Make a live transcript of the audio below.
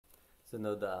The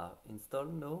nodes are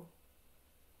installed now.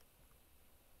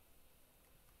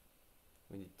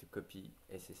 We need to copy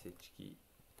SSH key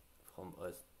from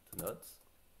host to nodes.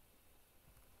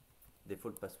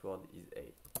 Default password is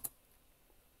 8.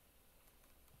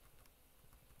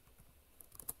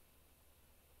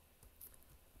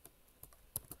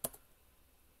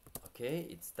 Okay,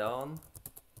 it's done.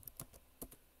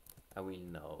 I will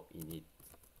now init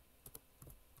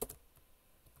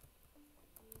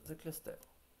the cluster.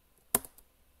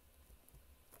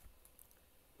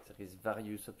 There is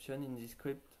various options in this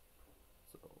script.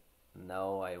 So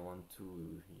now I want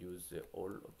to use the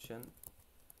all option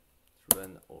to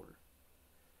run all.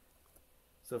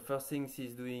 So first thing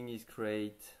it's doing is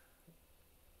create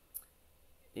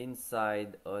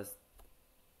inside host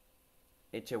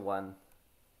HA1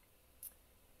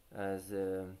 as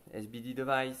a SBD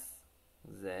device.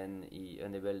 Then he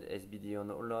enabled SBD on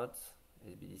all nodes,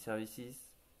 SBD services,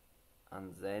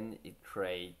 and then it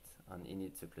creates and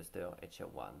init the cluster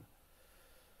HA1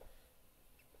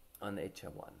 on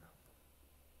HA1.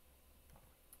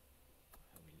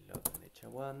 I will log on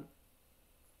HA1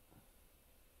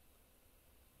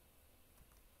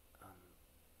 and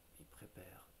be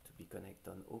prepared to be connected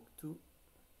on HOOK2,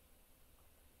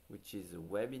 which is a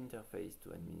web interface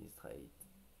to administrate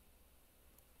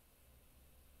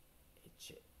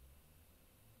HA.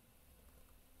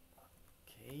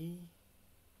 Okay.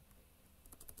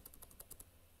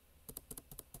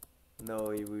 Now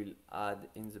we will add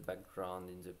in the background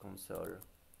in the console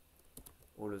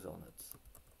all other nodes.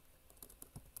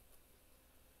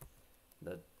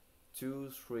 That 2,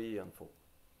 3, and 4.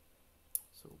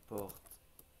 So port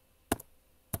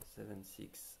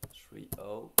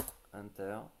 7630,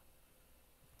 enter.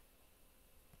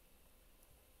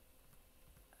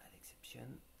 Add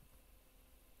exception.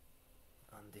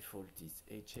 And default is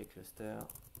HA cluster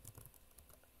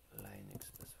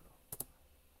Linux password.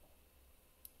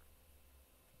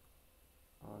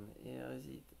 And here is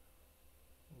it.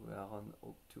 We are on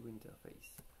HOOK2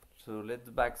 interface. So let's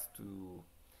back to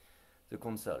the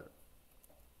console.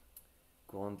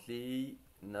 Currently,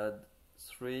 node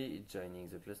 3 is joining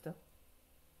the cluster.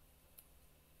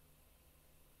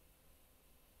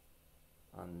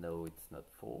 And no, it's not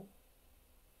 4.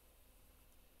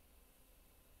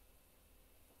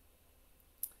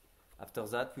 After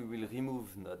that, we will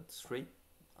remove node 3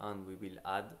 and we will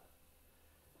add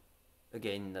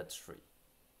again node 3.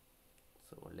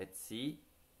 So let's see.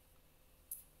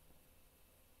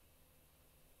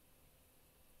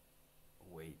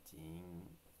 Waiting.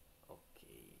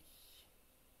 Okay.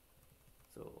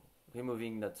 So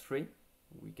removing node 3,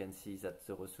 we can see that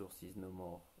the resource is no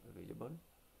more available.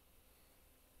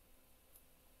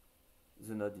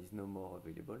 The node is no more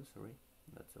available, sorry,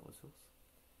 not the resource.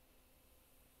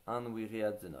 And we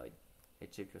re-add the node,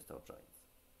 HA cluster joins.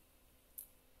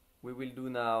 We will do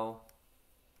now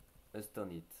a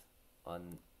stone it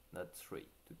on node 3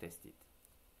 to test it.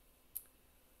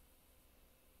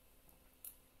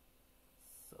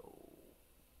 So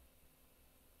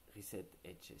reset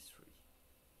HA3.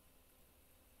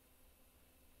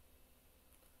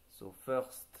 So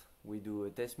first we do a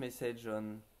test message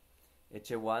on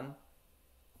HA1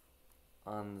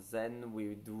 and then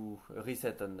we do a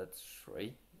reset on node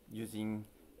 3 using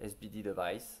SBD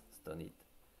device, stone it,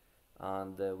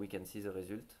 and we can see the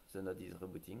result. The node is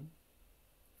rebooting.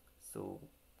 So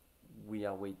we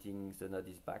are waiting, the node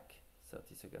is back,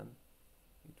 30 seconds.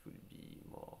 It will be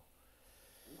more,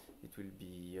 it will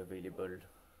be available.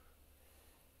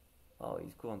 Oh,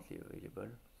 it's currently available,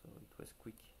 so it was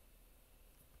quick.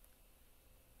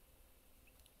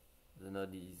 The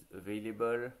node is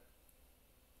available.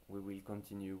 We will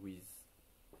continue with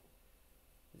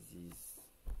this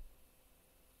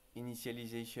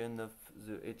initialization of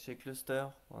the HA cluster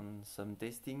and some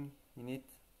testing in it.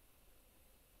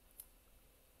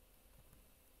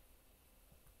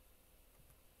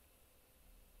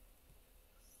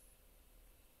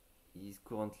 Is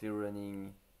currently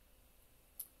running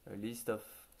a list of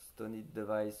stoned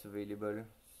device available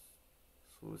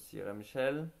through CRM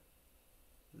shell.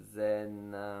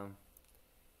 Then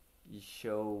he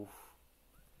show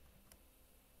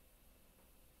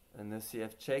an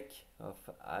OCF check of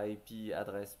IP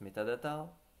address metadata.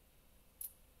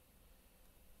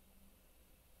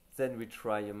 Then we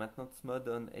try a maintenance mode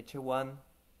on HA1.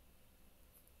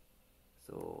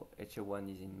 So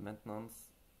HA1 is in maintenance.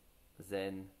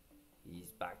 Then he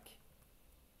is back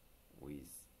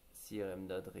with CRM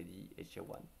node ready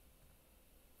HA1.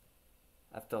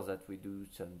 After that we do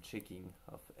some checking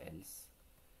of health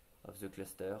of the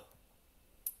cluster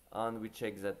and we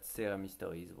check that CRM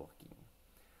history is working.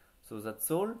 So that's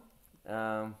all.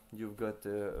 You've got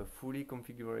a fully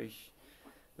configuration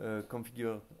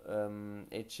configure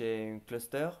HA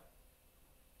cluster,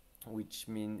 which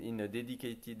means in a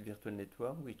dedicated virtual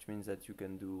network, which means that you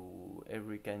can do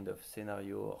every kind of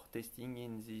scenario or testing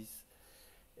in this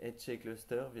HA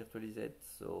cluster virtualized.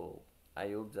 So I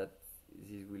hope that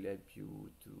this will help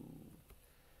you to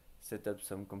set up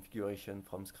some configuration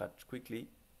from scratch quickly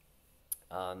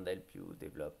and help you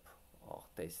develop or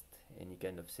test any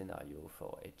kind of scenario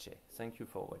for HA. Thank you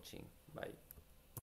for watching. Bye.